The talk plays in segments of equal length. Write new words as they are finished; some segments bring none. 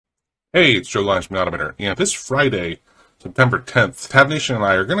Hey, it's Joe Lyons from the-automator, and this Friday, September 10th, Tab Nation and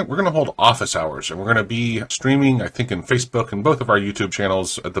I are we're gonna hold office hours, and we're gonna be streaming, I think, in Facebook and both of our YouTube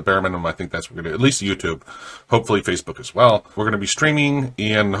channels at the bare minimum. I think that's what we're gonna do, at least YouTube, hopefully Facebook as well. We're gonna be streaming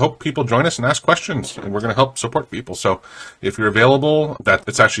and hope people join us and ask questions, and we're gonna help support people. So if you're available,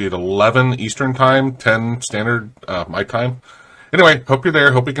 it's actually at 11 Eastern time, 10 Standard my time. Anyway, hope you're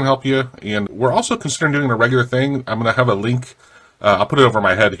there. Hope we can help you. And we're also considering doing a regular thing. I'm going to have a link. I'll put it over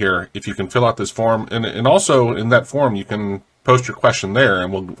my head here. If you can fill out this form, and also in that form, you can post your question there,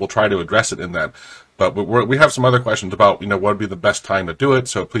 and we'll try to address it in that. But we have some other questions about what would be the best time to do it.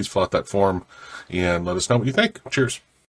 So please fill out that form and let us know what you think. Cheers.